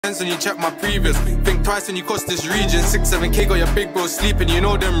When you check my previous, think twice when you cost this region. 6-7K got your big bro sleeping, you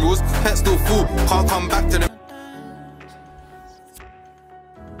know them rules. Pet still full, can't come back to them.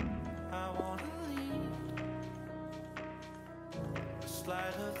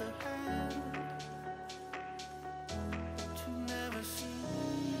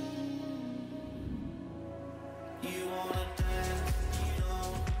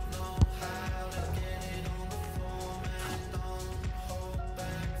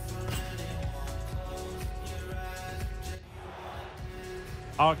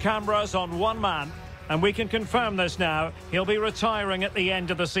 Our cameras on one man, and we can confirm this now. He'll be retiring at the end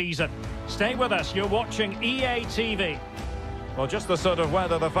of the season. Stay with us, you're watching EA TV. Well, just the sort of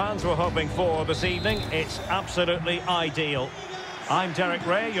weather the fans were hoping for this evening. It's absolutely ideal. I'm Derek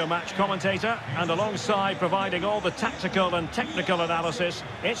Ray, your match commentator, and alongside providing all the tactical and technical analysis,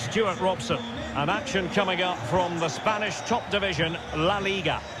 it's Stuart Robson. An action coming up from the Spanish top division, La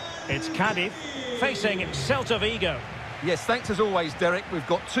Liga. It's Cadiz facing Celta Vigo. Yes, thanks as always, Derek. We've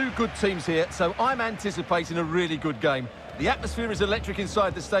got two good teams here, so I'm anticipating a really good game. The atmosphere is electric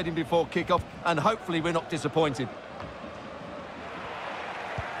inside the stadium before kick-off, and hopefully we're not disappointed.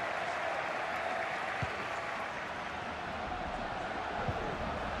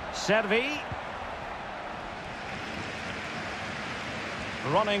 Servi.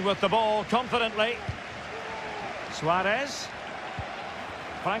 Running with the ball confidently. Suarez.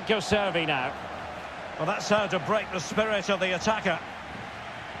 Franco Servi now. Well, that's how to break the spirit of the attacker.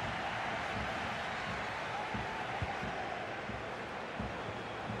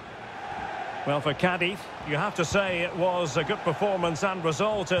 Well, for Cadiz, you have to say it was a good performance and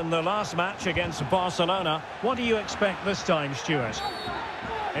result in the last match against Barcelona. What do you expect this time, Stuart?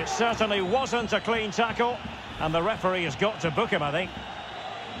 It certainly wasn't a clean tackle, and the referee has got to book him, I think.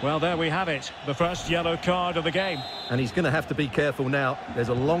 Well, there we have it, the first yellow card of the game. And he's going to have to be careful now. There's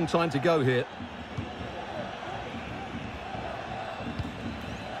a long time to go here.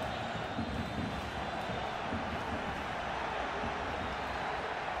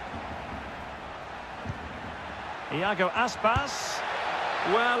 Iago Aspas.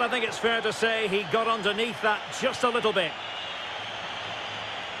 Well, I think it's fair to say he got underneath that just a little bit.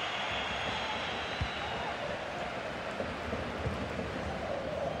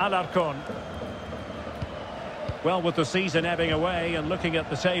 Alarcón. Well, with the season ebbing away and looking at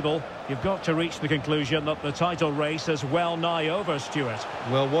the table, you've got to reach the conclusion that the title race is well nigh over, Stuart.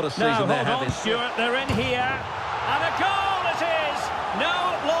 Well, what a season they're having. Hold on, Stuart, they're in here. And a goal it is!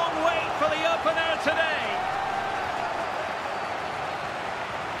 No long wait for the opener today.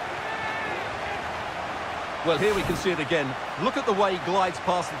 Well, here we can see it again. Look at the way he glides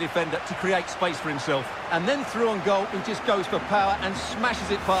past the defender to create space for himself. And then through on goal, he just goes for power and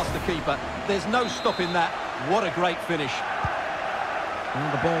smashes it past the keeper. There's no stopping that. What a great finish.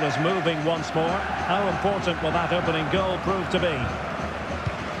 And the ball is moving once more. How important will that opening goal prove to be?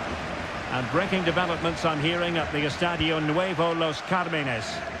 And breaking developments I'm hearing at the Estadio Nuevo Los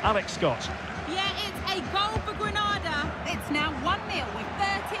Cármenes. Alex Scott. Yeah, it's a goal for Granada. It's now 1-0 with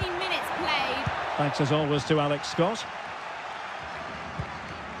 13 minutes played. Thanks as always to Alex Scott.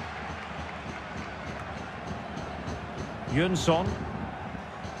 Yunson.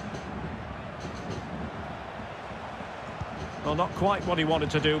 Well, not quite what he wanted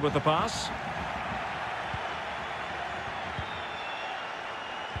to do with the pass.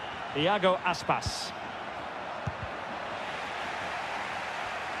 Iago Aspas.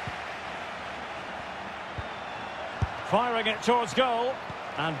 Firing it towards goal.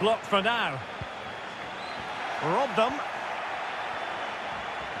 And blocked for now. Robbed them.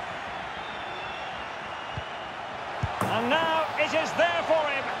 And now it is there for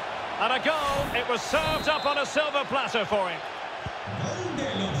him. And a goal. It was served up on a silver platter for him.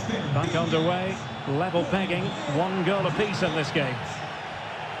 Back underway. Level pegging. 1 goal apiece in this game.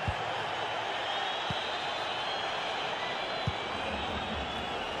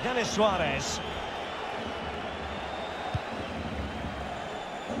 Denis Suarez.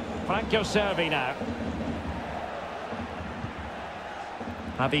 Franco Servi now.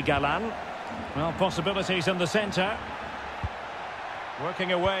 Javi Galan. Well, possibilities in the centre.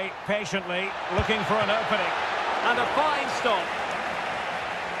 Working away patiently, looking for an opening. And a fine stop.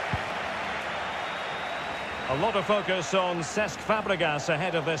 A lot of focus on Cesc Fabregas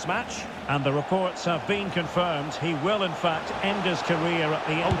ahead of this match. And the reports have been confirmed. He will, in fact, end his career at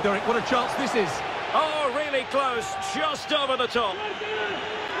the end. Oh, Derek, what a chance this is. Oh, really close. Just over the top.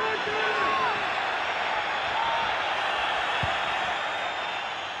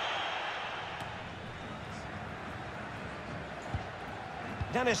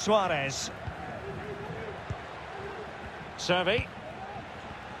 Denis Suarez. Servi.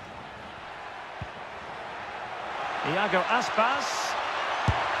 Iago Aspas.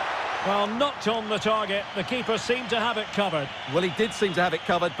 Well, knocked on the target. The keeper seemed to have it covered. Well, he did seem to have it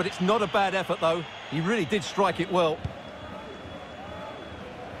covered, but it's not a bad effort, though. He really did strike it well.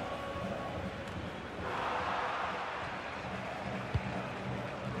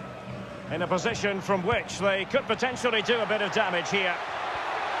 In a position from which they could potentially do a bit of damage here.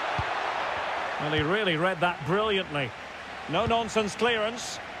 Well, he really read that brilliantly. No-nonsense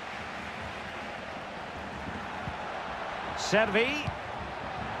clearance. Servi.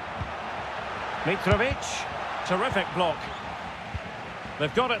 Mitrovic. Terrific block.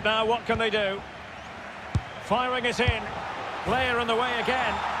 They've got it now, what can they do? Firing it in. Player in the way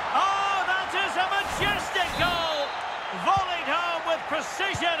again. Oh, that is a majestic goal! Volleyed home with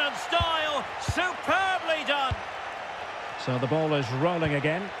precision and style. Superbly done. So the ball is rolling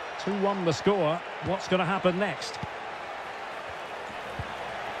again. 2-1 the score. What's going to happen next?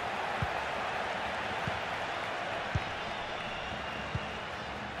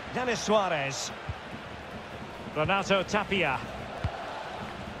 Denis Suarez. Renato Tapia.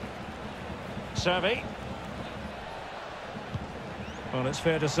 Servi. Well, it's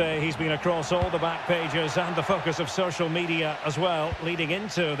fair to say he's been across all the back pages and the focus of social media as well, leading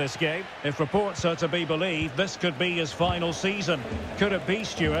into this game. If reports are to be believed, this could be his final season. Could it be,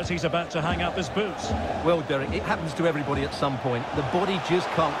 Stuart, he's about to hang up his boots? Well, Derek, it happens to everybody at some point. The body just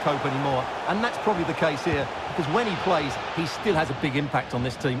can't cope anymore. And that's probably the case here, because when he plays, he still has a big impact on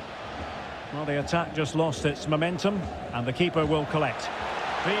this team. Well, the attack just lost its momentum, and the keeper will collect.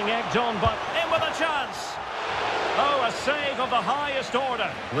 Being egged on, but in with a chance. Oh, a save of the highest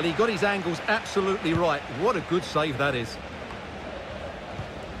order. Well, he got his angles absolutely right. What a good save that is.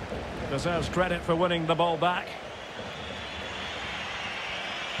 Deserves credit for winning the ball back.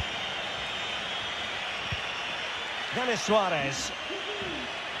 Denis Suarez.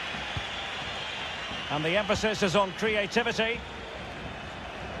 And the emphasis is on creativity.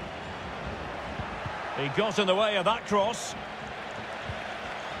 He got in the way of that cross.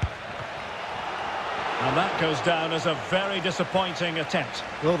 And that goes down as a very disappointing attempt.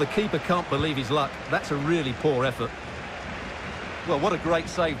 Well, the keeper can't believe his luck. That's a really poor effort. Well, what a great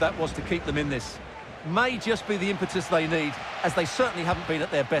save that was to keep them in this. May just be the impetus they need, as they certainly haven't been at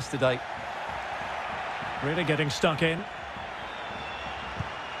their best today. Really getting stuck in.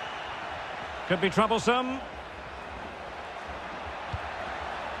 Could be troublesome.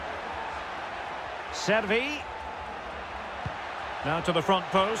 Servi. Now to the front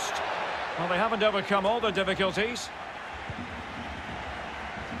post. Well, they haven't overcome all the difficulties.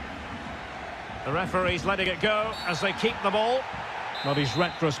 The referee's letting it go as they keep the ball. Well, he's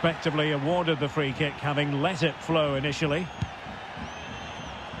retrospectively awarded the free kick, having let it flow initially.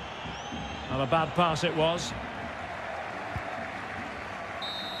 Well, a bad pass it was.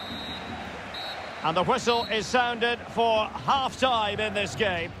 And the whistle is sounded for half-time in this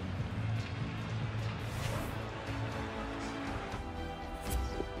game.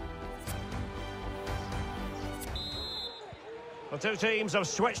 The two teams have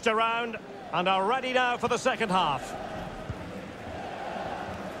switched around and are ready now for the second half.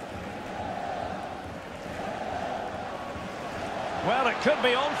 Well, it could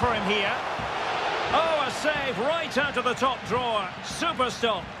be on for him here. Oh, a save right out of the top drawer. Super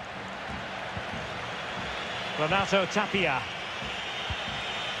stop. Renato Tapia.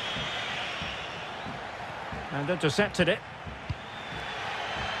 And intercepted it.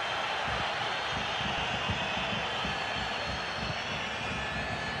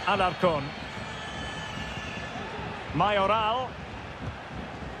 Alarcón. Mayoral.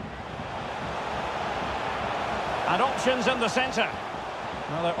 And options in the centre.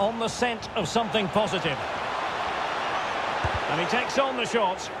 Well, they're on the scent of something positive. And he takes on the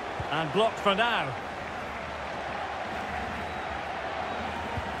shot. And blocked for now.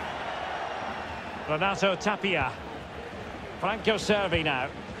 Renato Tapia. Franco Servi now.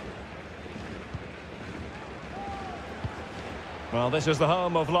 Well, this is the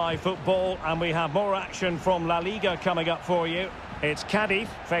home of live football, and we have more action from La Liga coming up for you. It's Cadiz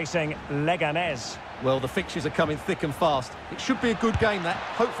facing Leganés. Well, the fixtures are coming thick and fast. It should be a good game, that.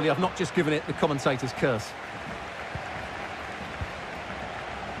 Hopefully, I've not just given it the commentator's curse.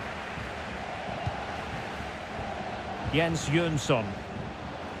 Jens Jönsson.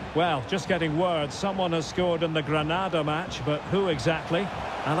 Well, just getting word, someone has scored in the Granada match, but who exactly?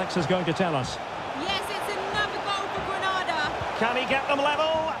 Alex is going to tell us. Yes, it's another goal for Granada. Can he get them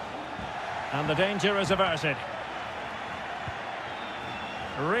level? And the danger is averted.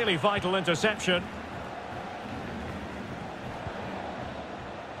 Really vital interception.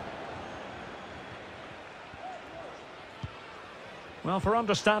 Well, for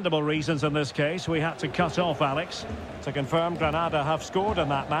understandable reasons in this case, we had to cut off Alex. To confirm, Granada have scored in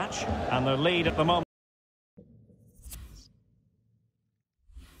that match, and their lead at the moment.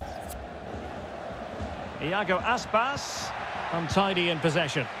 Iago Aspas, untidy in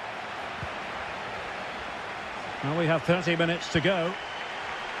possession. Well, we have 30 minutes to go.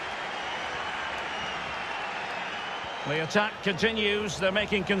 The attack continues. They're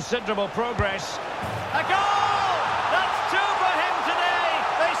making considerable progress. A goal! That's two for him today.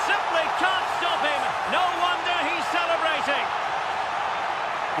 They simply can't stop him. No wonder he's celebrating.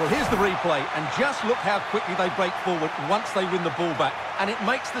 Well, here's the replay, and just look how quickly they break forward once they win the ball back. And it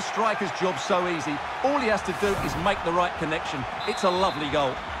makes the striker's job so easy. All he has to do is make the right connection. It's a lovely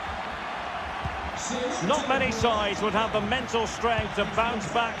goal. Not many sides would have the mental strength to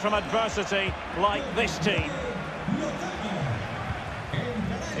bounce back from adversity like this team.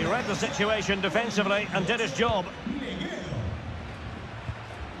 He read the situation defensively and did his job.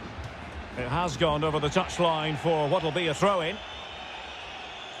 It has gone over the touchline for what will be a throw-in.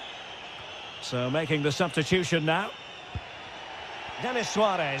 So making the substitution now. Denis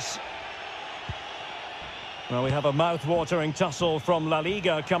Suarez. Well, we have a mouth-watering tussle from La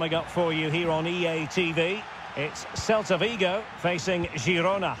Liga coming up for you here on EA TV. It's Celta Vigo facing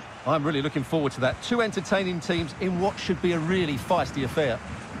Girona. I'm really looking forward to that. Two entertaining teams in what should be a really feisty affair.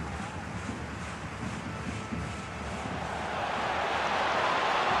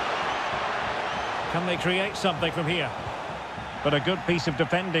 Can they create something from here? But a good piece of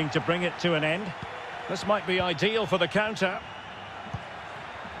defending to bring it to an end. This might be ideal for the counter.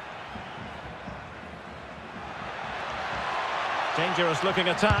 Dangerous looking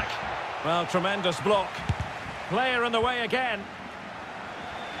attack. Well, tremendous block. Player in the way again.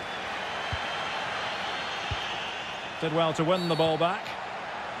 Did well to win the ball back.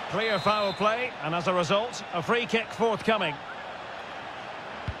 Clear foul play, and as a result, a free kick forthcoming.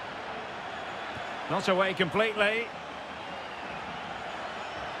 Not away completely.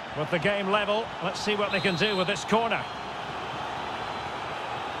 With the game level, let's see what they can do with this corner.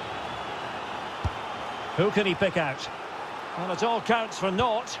 Who can he pick out? Well, it all counts for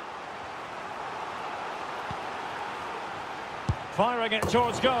naught. Firing it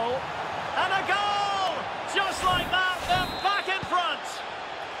towards goal. And a goal! Just like that, they're back in front.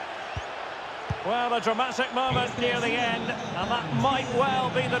 Well, a dramatic moment near the end, and that might well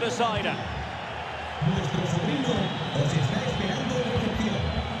be the decider.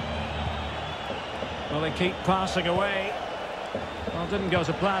 Well, they keep passing away. Well, didn't go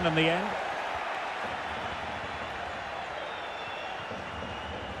to plan in the end.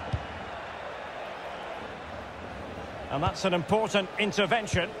 And that's an important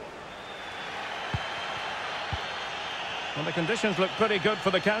intervention. Well, the conditions look pretty good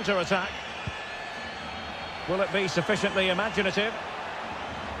for the counter-attack. Will it be sufficiently imaginative?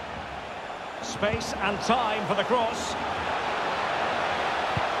 Space and time for the cross.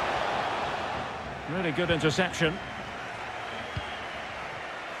 Really good interception.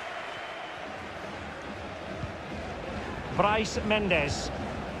 Bryce Mendes.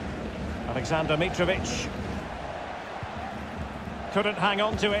 Alexander Mitrovic. Couldn't hang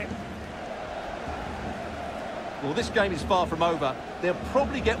on to it. Well, this game is far from over. They'll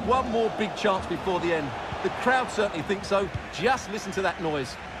probably get one more big chance before the end. The crowd certainly think so. Just listen to that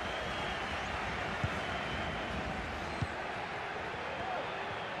noise.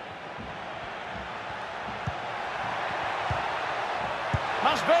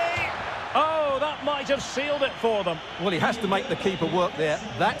 Must be! Oh, that might have sealed it for them. Well, he has to make the keeper work there.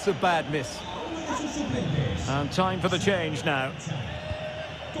 That's a bad miss. And time for the change now.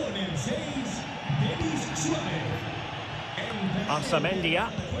 Arsamendia.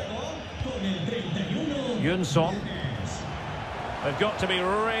 Yunson. They've got to be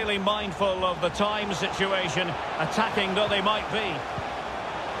really mindful of the time situation, attacking though they might be.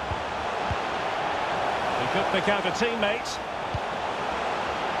 They could pick out a teammate.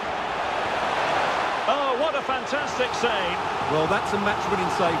 Oh, what a fantastic save. Well, that's a match-winning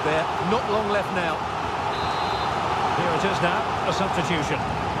save there. Not long left now. Here it is now, a substitution.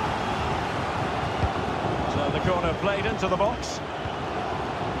 So the corner played into the box.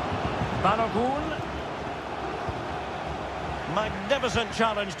 Balogun. Magnificent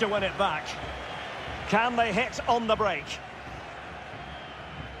challenge to win it back. Can they hit on the break?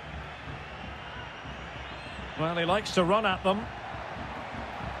 Well, he likes to run at them.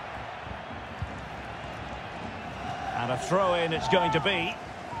 And a throw-in it's going to be.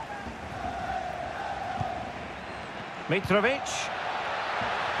 Mitrovic.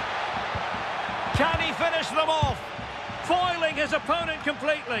 Can he finish them off? Foiling his opponent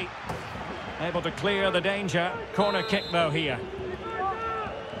completely. Able to clear the danger. Corner kick though here.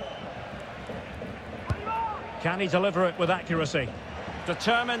 Can he deliver it with accuracy?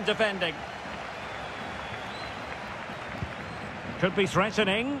 Determined defending. Could be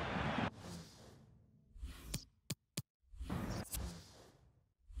threatening.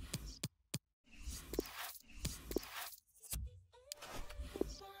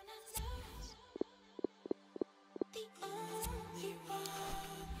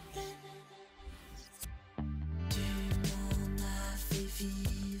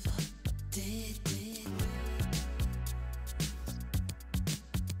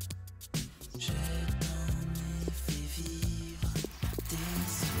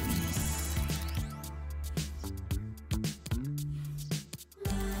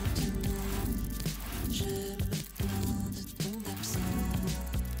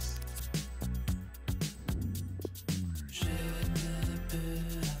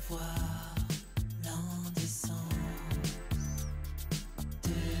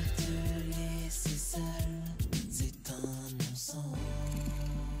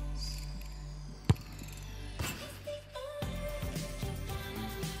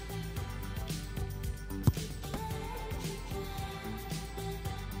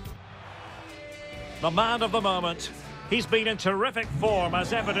 The man of the moment. He's been in terrific form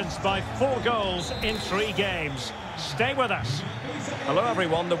as evidenced by 4 goals in 3 games. Stay with us. Hello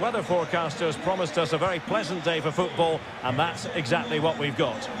everyone, the weather forecasters promised us a very pleasant day for football, and that's exactly what we've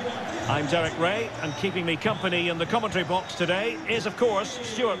got. I'm Derek Ray, and keeping me company in the commentary box today is of course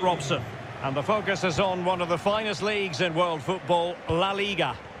Stuart Robson. And the focus is on one of the finest leagues in world football, La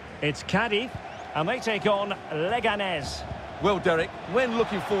Liga. It's Cadiz, and they take on Leganés. Well, Derek, when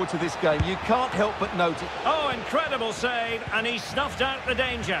looking forward to this game, you can't help but note it. Oh, incredible save, and he snuffed out the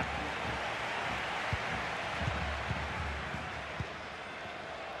danger.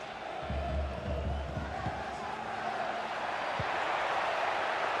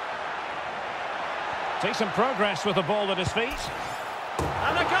 Decent progress with the ball at his feet.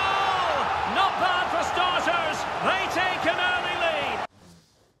 And a goal! Not bad for starters. They take an early lead.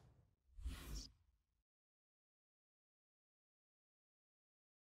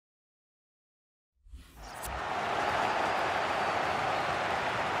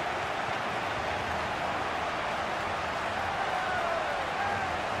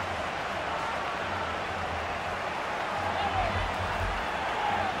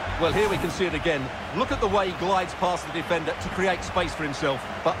 Well, here we can see it again. Look at the way he glides past the defender to create space for himself.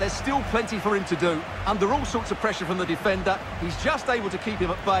 But there's still plenty for him to do. Under all sorts of pressure from the defender, he's just able to keep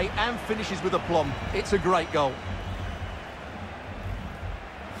him at bay and finishes with aplomb. It's a great goal.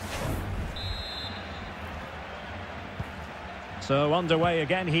 So underway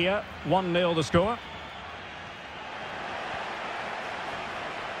again here. 1-0 the score.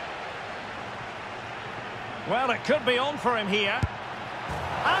 Well, it could be on for him here.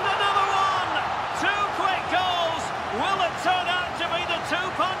 And another one! 2 quick goals! Will it turn out to be the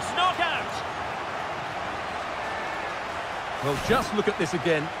 2-punch knockout? Well, just look at this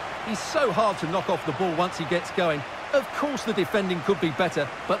again. He's so hard to knock off the ball once he gets going. Of course the defending could be better,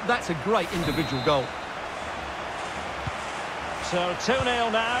 but that's a great individual goal. So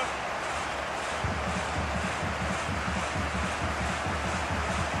 2-0 now.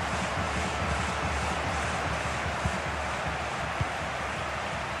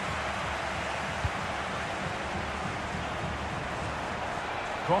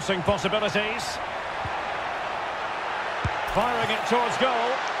 Crossing possibilities. Firing it towards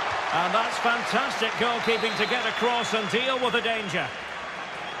goal. And that's fantastic goalkeeping to get across and deal with the danger.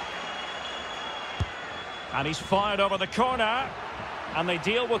 And he's fired over the corner. And they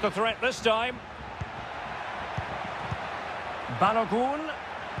deal with the threat this time. Balogun.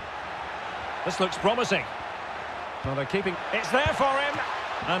 This looks promising. Well, they're keeping... It's there for him.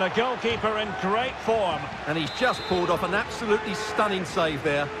 And a goalkeeper in great form. And he's just pulled off an absolutely stunning save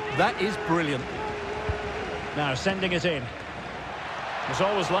there. That is brilliant. Now sending it in. It's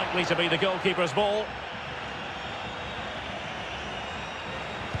always likely to be the goalkeeper's ball.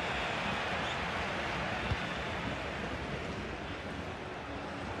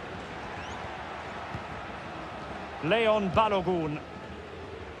 Leon Balogun.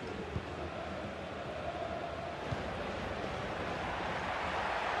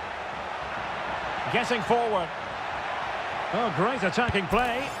 Getting forward. Oh, great attacking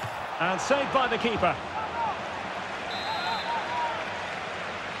play. And saved by the keeper.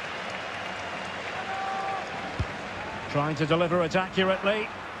 Trying to deliver it accurately.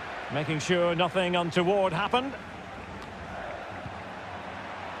 Making sure nothing untoward happened.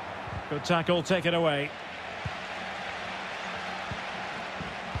 Good tackle, taken away.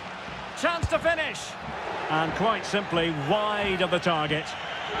 Chance to finish. And quite simply wide of the target.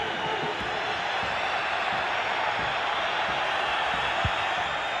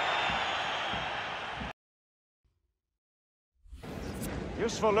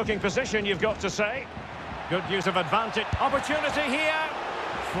 Useful looking position, you've got to say. Good use of advantage. Opportunity here.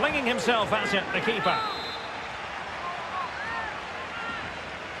 Flinging himself at it, the keeper.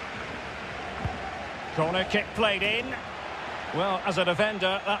 Corner kick played in. Well, as a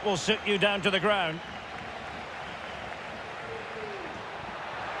defender, that will sit you down to the ground.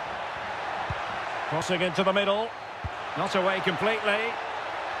 Crossing into the middle. Not away completely.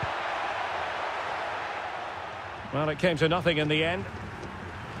 Well, it came to nothing in the end.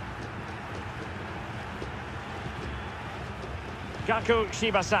 Gaku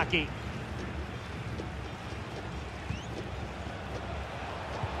Shibasaki.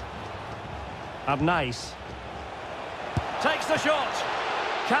 Nice. Takes the shot.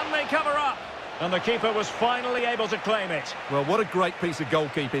 Can they cover up? And the keeper was finally able to claim it. Well, what a great piece of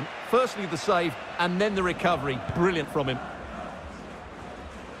goalkeeping. Firstly, the save, and then the recovery. Brilliant from him.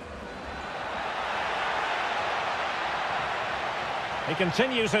 He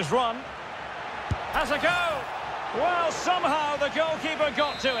continues his run. Has a go. Well, somehow the goalkeeper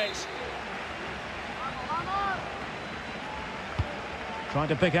got to it. Trying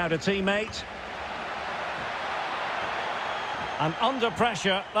to pick out a teammate. And under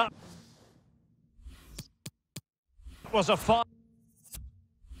pressure, that was a fine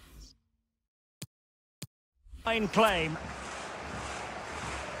claim.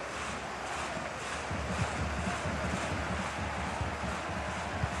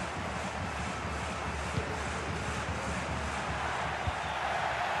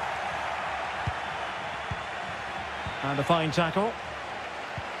 And a fine tackle.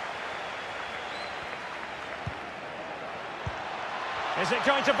 Is it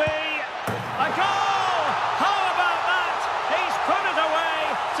going to be a goal? How about that? He's put it away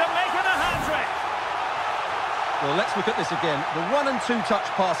to make it a hat-trick. Well, let's look at this again. The 1- and 2-touch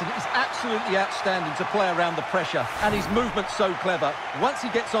passing is absolutely outstanding to play around the pressure, and his movement's so clever. Once he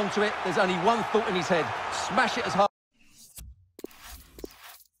gets onto it, there's only one thought in his head: smash it as hard.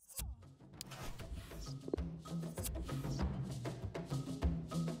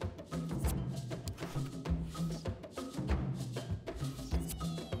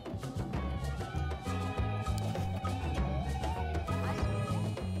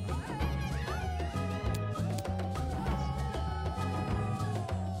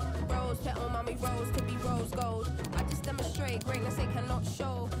 Rose to be rose gold. I just demonstrate greatness they cannot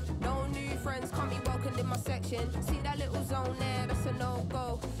show. No new friends can't be welcomed in my section. See that little zone there, that's a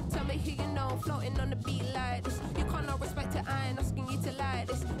no-go. Tell me who you know, floating on the beat like this. You can't not respect it, I ain't asking you to like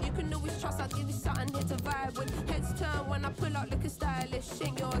this. You can always trust, I'll give you something here to vibe with. Heads turn when I pull out looking stylish.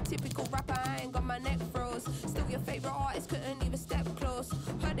 Ain't your typical rapper, I ain't got my neck froze. Still your favourite artist, couldn't even step close.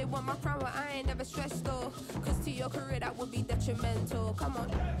 Heard they want my crown, but I ain't never stressed though. Cause to your career that would be detrimental. Come on.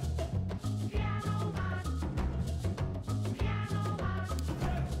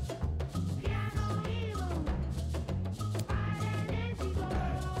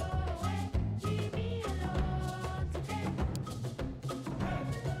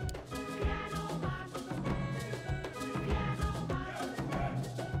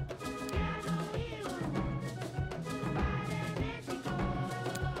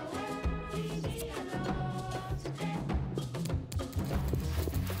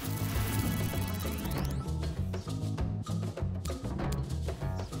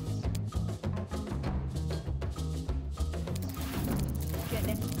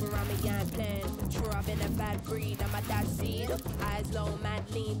 I'm playing. Sure, I've been a bad breed, I'm my dad's seed. Eyes low, mad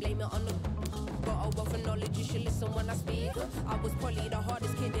lean, blame it on the. Got a wealth of knowledge, you should listen when I speak. I was probably the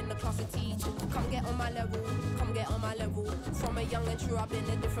hardest kid in the class to teach. Come get on my level, come get on my level. From a young and true, I've been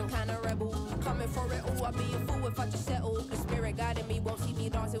a different kind of rebel. Coming for it all, I'd be a fool if I just settle. The spirit guiding me won't see me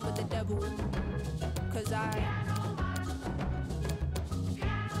dancing with the devil. Cause I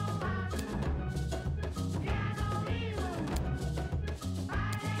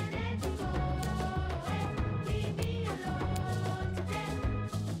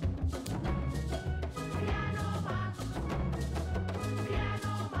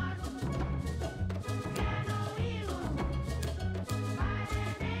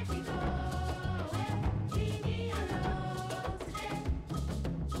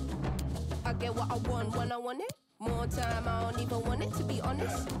get what I want when I want it. More time, I don't even want it, to be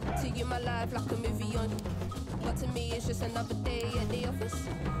honest. To you, my life like a movie on. But to me, it's just another day at the office.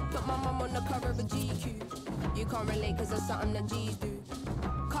 Put my mum on the cover of a GQ. You can't relate cause that's something that G's do.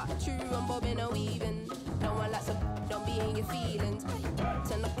 Cut through, I'm bobbing and weaving. No one likes a don't be in your feelings.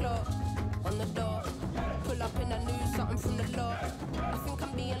 10 o'clock on the dot. Pull up and I knew something from the lot. I think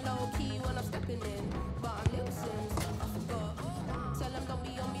I'm being low-key when I'm stepping in. But I'm little Sims, I forgot. Tell them don't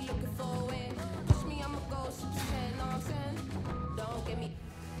be on me looking for it. Push me, I'ma go 6 to 10, know what I'm saying? Don't get me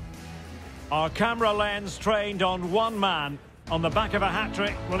Our camera lens trained on one man. On the back of a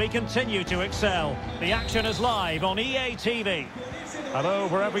hat-trick, will he continue to excel? The action is live on EA TV. Hello,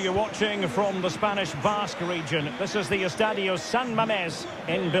 wherever you're watching from the Spanish Basque region. This is the Estadio San Mamés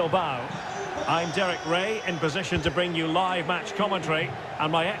in Bilbao. I'm Derek Ray, in position to bring you live match commentary.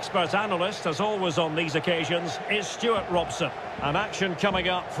 And my expert analyst, as always on these occasions, is Stuart Robson. An action coming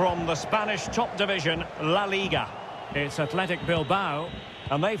up from the Spanish top division, La Liga. It's Athletic Bilbao,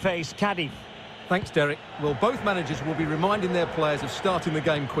 and they face Cadiz. Thanks, Derek. Well, both managers will be reminding their players of starting the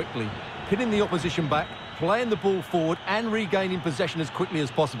game quickly, pinning the opposition back, playing the ball forward and regaining possession as quickly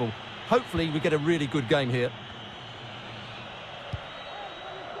as possible. Hopefully we get a really good game here.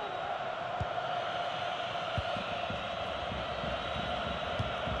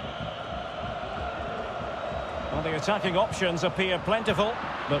 Well, the attacking options appear plentiful,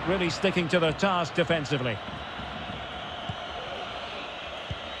 but really sticking to their task defensively.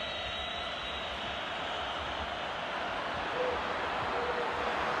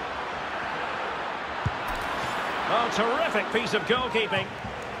 Oh, terrific piece of goalkeeping.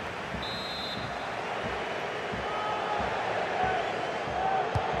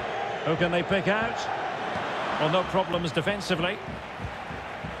 Who can they pick out? Well, no problems defensively.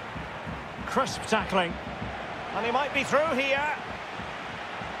 Crisp tackling. And he might be through here.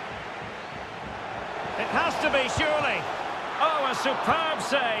 It has to be, surely. Oh, a superb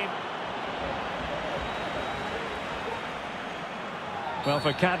save. Well,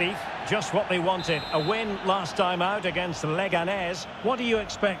 for Cadiz, just what they wanted. A win last time out against Leganés. What do you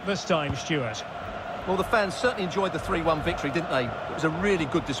expect this time, Stuart? Well, the fans certainly enjoyed the 3-1 victory, didn't they? It was a really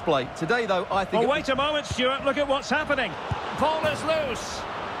good display. Today, though, I think... Oh, wait a moment, Stuart. Look at what's happening. Ball is loose.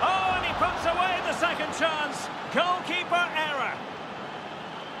 Oh, and he puts away the second chance. Goalkeeper error.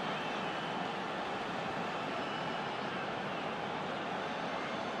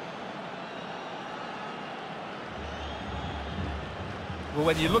 Well,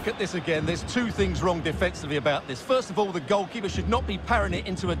 when you look at this again, there's two things wrong defensively about this. First of all, the goalkeeper should not be parrying it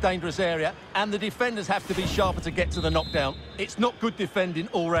into a dangerous area, and the defenders have to be sharper to get to the knockdown. It's not good defending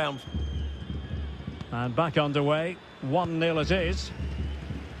all round. And back underway. 1-0 it is.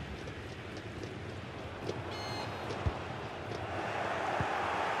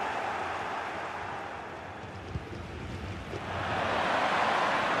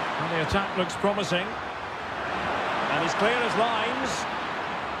 And the attack looks promising. And he's clear as lines.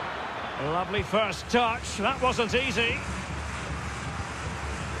 Lovely first touch. That wasn't easy.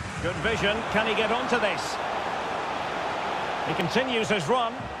 Good vision. Can he get onto this? He continues his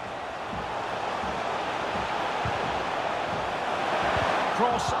run.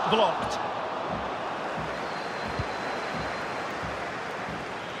 Cross blocked.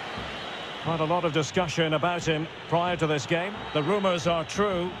 Quite a lot of discussion about him prior to this game. The rumours are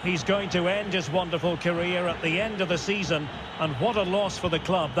true. He's going to end his wonderful career at the end of the season. And what a loss for the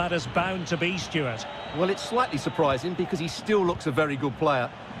club that is bound to be, Stuart. Well, it's slightly surprising because he still looks a very good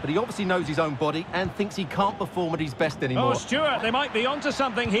player. But he obviously knows his own body and thinks he can't perform at his best anymore. Oh, Stuart, they might be onto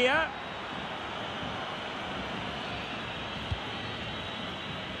something here.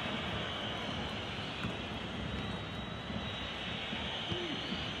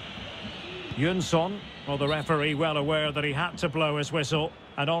 Yunson, well, the referee well aware that he had to blow his whistle,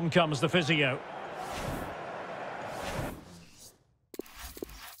 and on comes the physio.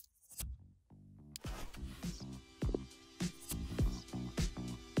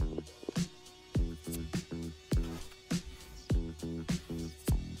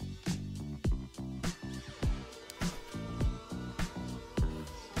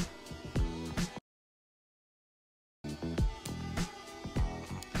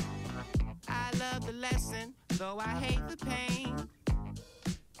 The lesson, though I hate the pain.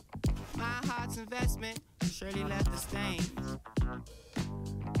 My heart's investment surely left a stain.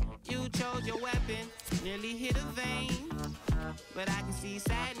 You chose your weapon, nearly hit a vein. But I can see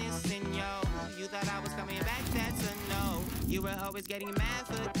sadness in you. You thought I was coming back, that's a no. You were always getting mad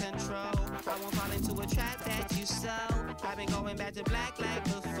for control. I won't fall into a trap that you sow. I've been going back to black like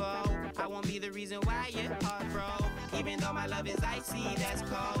before. I won't be the reason why your heart broke. Even though my love is icy, that's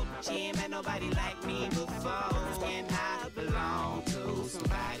cold. She ain't met nobody like me before. And I belong to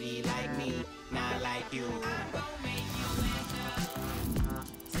somebody like me, not like you. I'm gonna make you wake up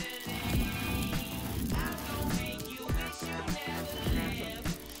today. I'm gonna make you wish you never left.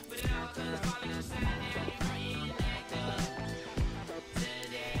 But it all comes falling aside every like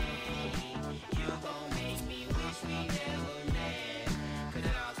today. You gon' make me wish we never left. Cause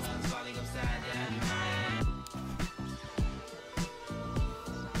it all comes falling upside down.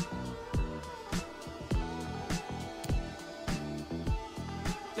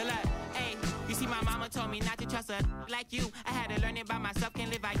 trust a like you. I had to learn it by myself, can't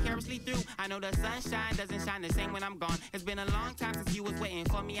live vicariously through. I know the sunshine doesn't shine the same when I'm gone. It's been a long time since you was waiting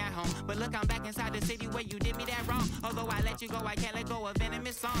for me at home. But look, I'm back inside the city where you did me that wrong. Although I let you go, I can't let go of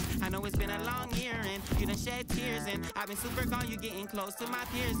venomous songs. I know it's been a long year and you done shed tears, and I've been super gone, you getting close to my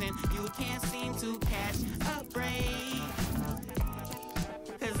peers, and you can't seem to catch a break.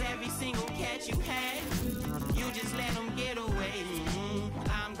 Cause every single catch you had, you just let them get away.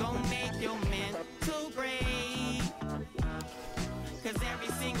 I'm gonna make your mental break. Cause every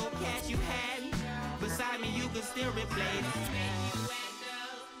single catch you had, beside me you could still replace.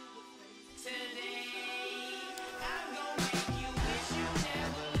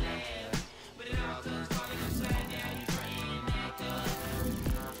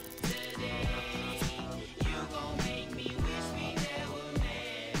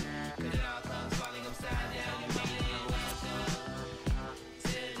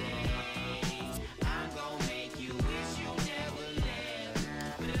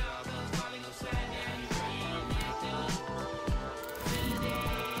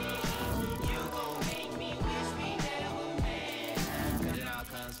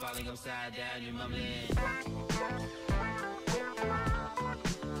 Falling upside down, you're mumbling.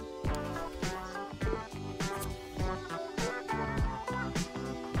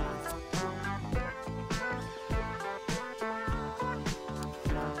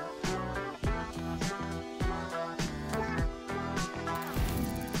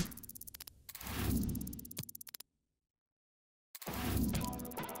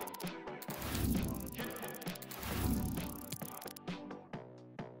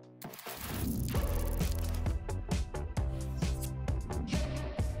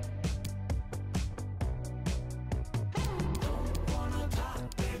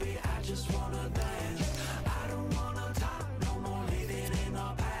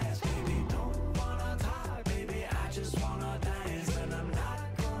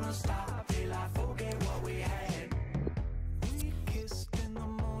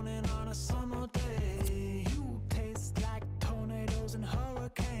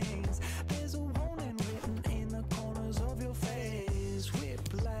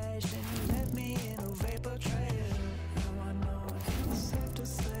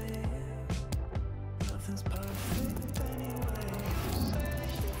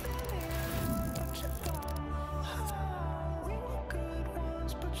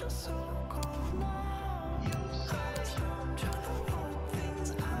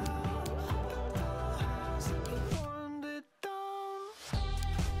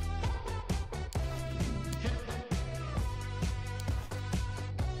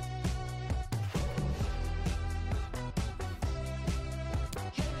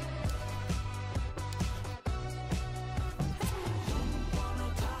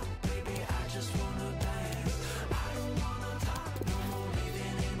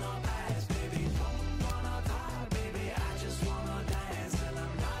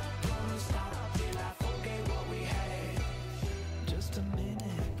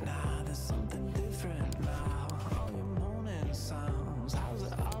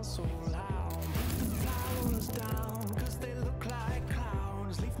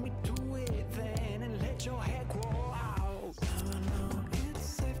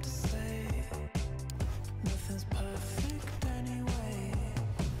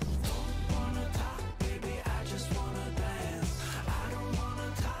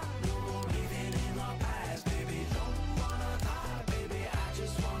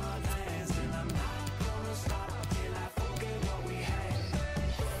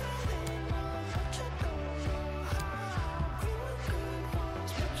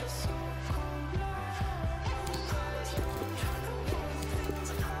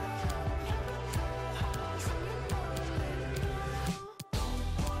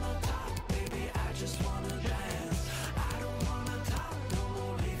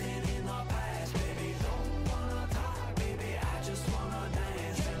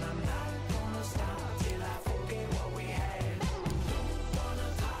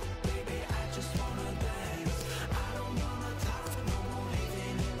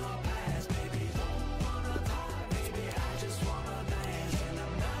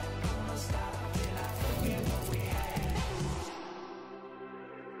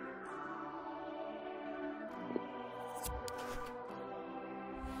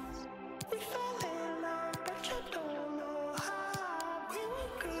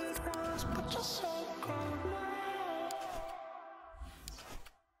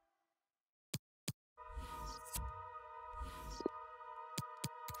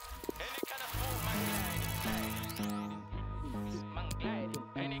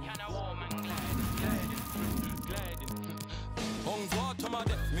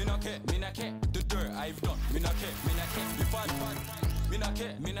 not care. The dirt I've done, me not care. If I me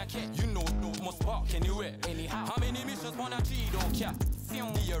not care. You know, must spark anywhere, anyhow. How many missions wanna cheat, don't care.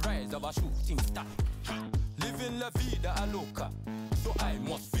 The rise of a shooting star. Living la vida a loca, so I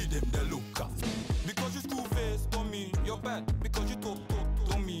must feed them the loca. Because you school face don't mean you're bad. Because you talk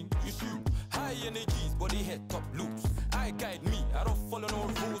don't mean you shoot. High energies, body head top loose. I guide me, I don't follow no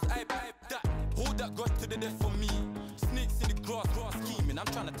rules. I that, hold that God to the death for me. Snakes in the grass scheming. I'm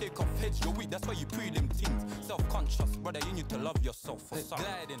trying to take off heads, you're weak, that's why you pre them things. Self-conscious, brother, you need to love yourself. For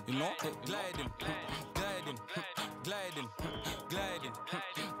gliding, you know, gliding, gliding, gliding, gliding,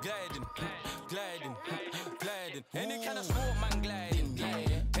 gliding, gliding, gliding. Any kind of sport man gliding,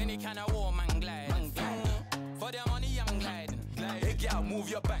 gliding. Any kind of war man gliding, gliding. For their money I'm gliding, gliding. Hey girl, move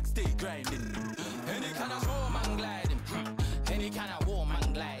your back, stay grinding. Any kind of sport man gliding, any kind of war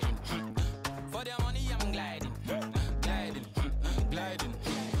man gliding. For their money I'm gliding, gliding, gliding.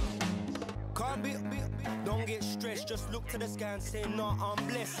 Can't be, don't get stressed, just look to the sky and say, no, I'm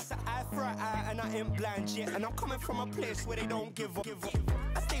blessed. It's an eye for an eye and I ain't blind yet. And I'm coming from a place where they don't give up.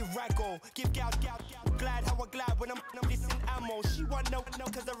 I stay raggo, give gal, glide how I glide when I'm missing ammo. She want no,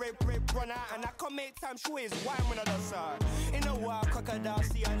 cause the rape run out. And I can't make time, she is wine when I does her. In the war, crocodile,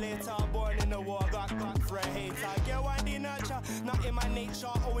 see her later. Born in the war, got for a hater. Get one in nurture, not in my nature.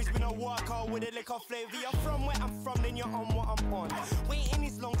 Always been a worker with a liquor flavor. You're from where I'm from, then you're on what I'm on. Waiting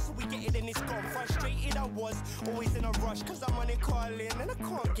is long, so we get it and it's gone. Frustrated I was, always in a rush, cause I'm on it calling and I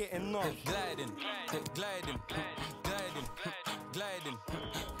can't get enough. Gliding, gliding, gliding, gliding,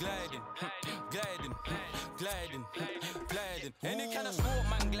 gliding, gliding, gliding, gliding. Any kind of sport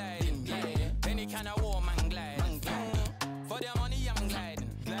man gliding, gliding. Any kind of war man gliding, gliding. For their money I'm gliding,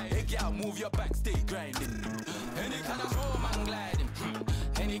 gliding. Hey girl, move your back, stay grinding. Any kind of sport man gliding,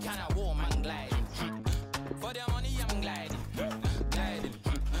 any kind of war man gliding. For their money I'm gliding, gliding,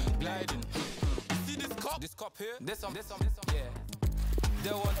 gliding. You see this cup here? This one, yeah.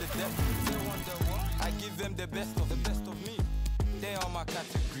 They want the depth, they want the what? I give them the best of me. They are my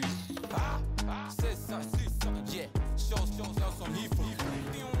category. Say something, yeah. Show some heat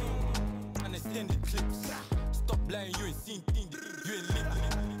from and extended clips. Stop lying, you ain't seen things, you ain't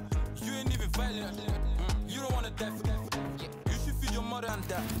living. You ain't even violent. You don't wanna die for that. You should feed your mother and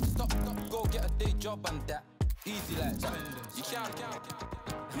that. Stop, go get a day job and that. Easy like that. You can't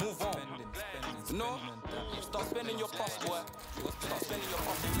move on. No, stop spending your puff, boy. Stop spending your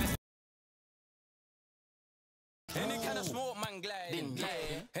puff. Any kind of smoke man gliding,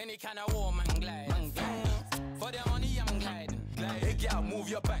 gliding. Any kind of war man gliding, gliding. For their money I'm gliding, gliding. Hey girl, move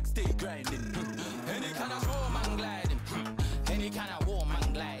your back, stay grinding. Any kind of smoke man gliding, any kind of war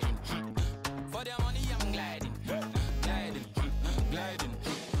man gliding. For their money I'm gliding, gliding, gliding.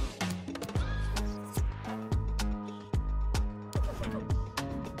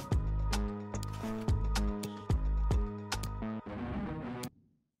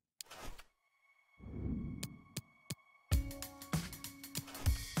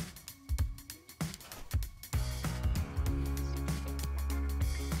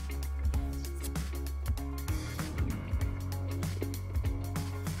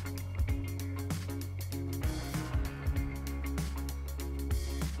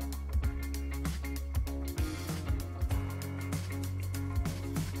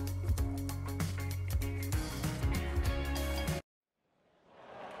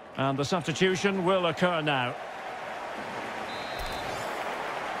 And the substitution will occur now.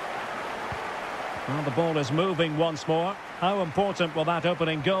 Well, the ball is moving once more. How important will that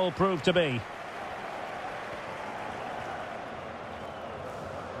opening goal prove to be?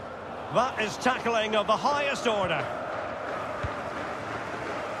 That is tackling of the highest order.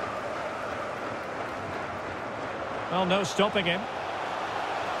 Well, no stopping him.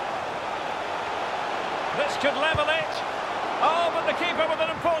 This could level it. Oh, but the keeper with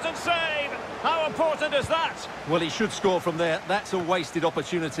an important save. How important is that? Well, he should score from there. That's a wasted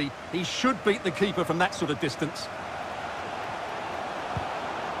opportunity. He should beat the keeper from that sort of distance.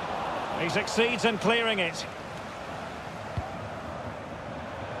 He succeeds in clearing it.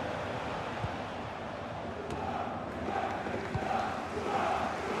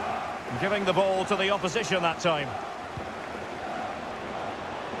 Giving the ball to the opposition that time.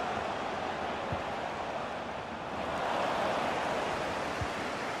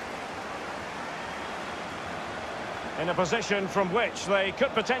 In a position from which they could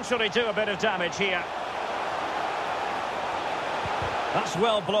potentially do a bit of damage here. That's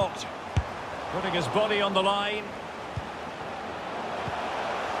well blocked. Putting his body on the line.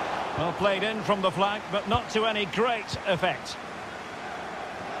 Well played in from the flank, but not to any great effect.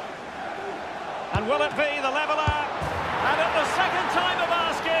 And will it be the leveller? And at the second time of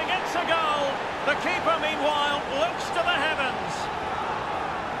asking,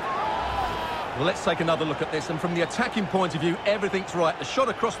 Well, let's take another look at this, and from the attacking point of view, everything's right. The shot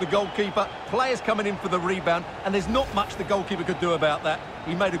across the goalkeeper, players coming in for the rebound, and there's not much the goalkeeper could do about that.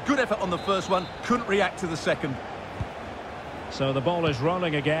 He made a good effort on the first one, couldn't react to the second. So the ball is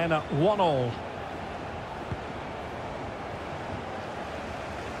rolling again at 1-1.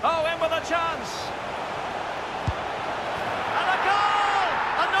 Oh, in with a chance. And a goal!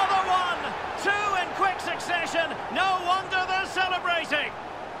 Another one! Two in quick succession. No wonder they're celebrating.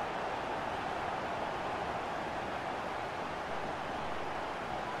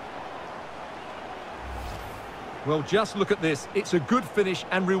 Well, just look at this. It's a good finish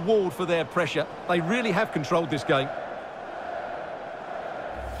and reward for their pressure. They really have controlled this game.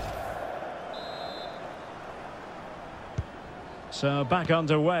 So back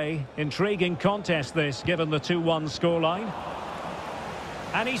underway. Intriguing contest this, given the 2-1 scoreline.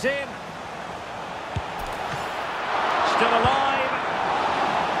 And he's in. Still alive.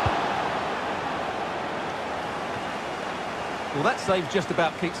 Well, that save just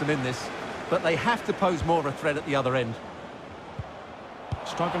about keeps them in this, but they have to pose more of a threat at the other end.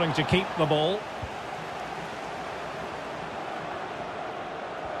 Struggling to keep the ball.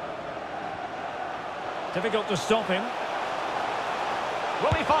 Difficult to stop him.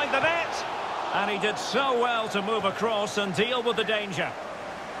 Will he find the net? And he did so well to move across and deal with the danger.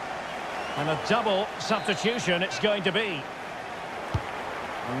 And a double substitution it's going to be.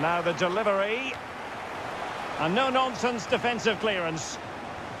 And now the delivery. And no-nonsense defensive clearance.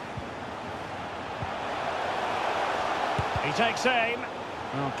 He takes aim.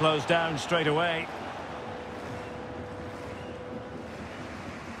 Well, closed down straight away.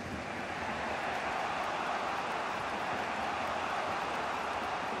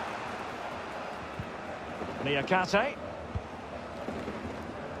 Niakate.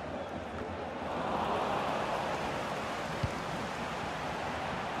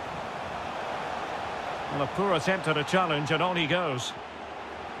 Well, a poor attempt at a challenge, and on he goes.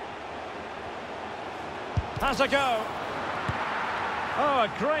 Has a go. Oh,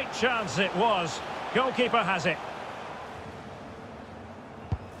 a great chance it was. Goalkeeper has it.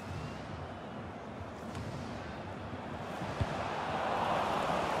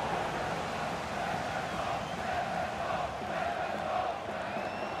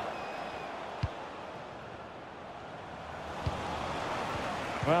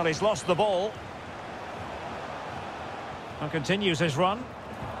 Well, he's lost the ball. And continues his run.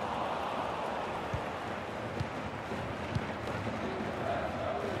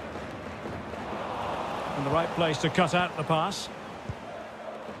 In the right place to cut out the pass.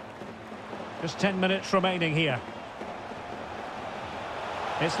 Just 10 minutes remaining here.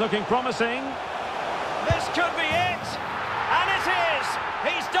 It's looking promising. This could be it. And it is.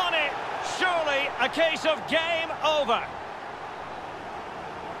 He's done it. Surely a case of game over.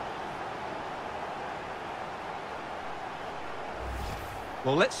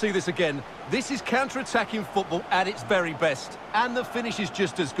 Well, let's see this again. This is counter-attacking football at its very best. And the finish is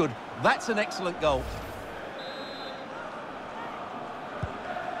just as good. That's an excellent goal.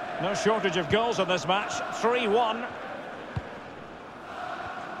 No shortage of goals in this match. 3-1.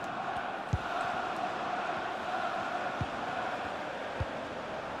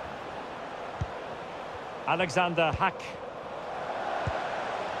 Alexander Hack.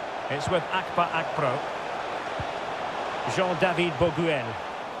 It's with Akpa Akpro. Jean-David Boguel.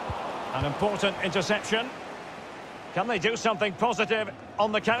 An important interception. Can they do something positive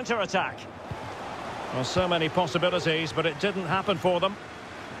on the counter-attack? Well, so many possibilities, but it didn't happen for them.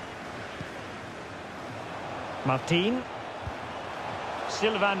 Martin.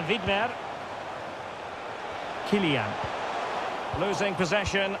 Sylvain Widmer. Kylian. Losing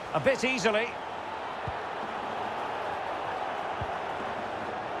possession a bit easily.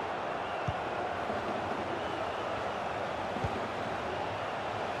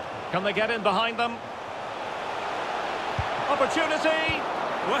 Can they get in behind them? Opportunity!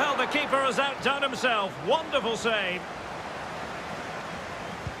 Well, the keeper has outdone himself. Wonderful save.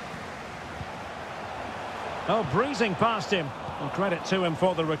 Oh, breezing past him. Well, credit to him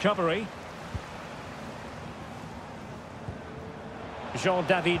for the recovery.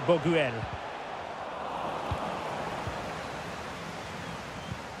 Jean-David Boguel.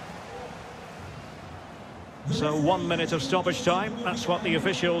 So 1 minute of stoppage time. That's what the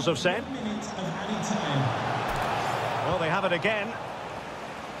officials have said. Well, they have it again.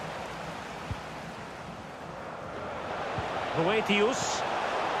 Boetius.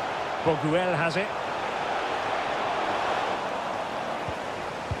 Boguel has it.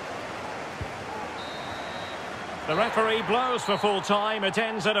 The referee blows for full time. It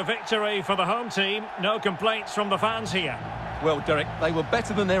ends at a victory for the home team. No complaints from the fans here. Well, Derek, they were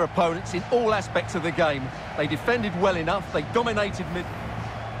better than their opponents in all aspects of the game. They defended well enough, they dominated mid...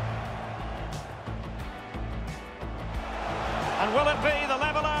 And will it be the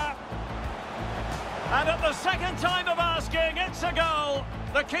leveller? And at the second time of asking, it's a goal.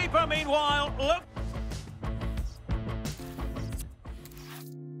 The keeper, meanwhile, look...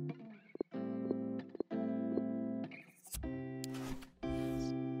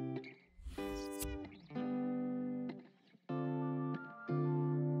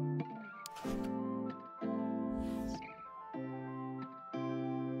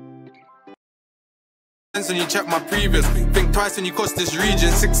 When you check my previous, think twice when you cross this region.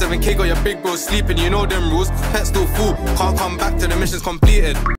 6-7K got your big bro sleeping, you know them rules. Pet still full, can't come back till the mission's completed.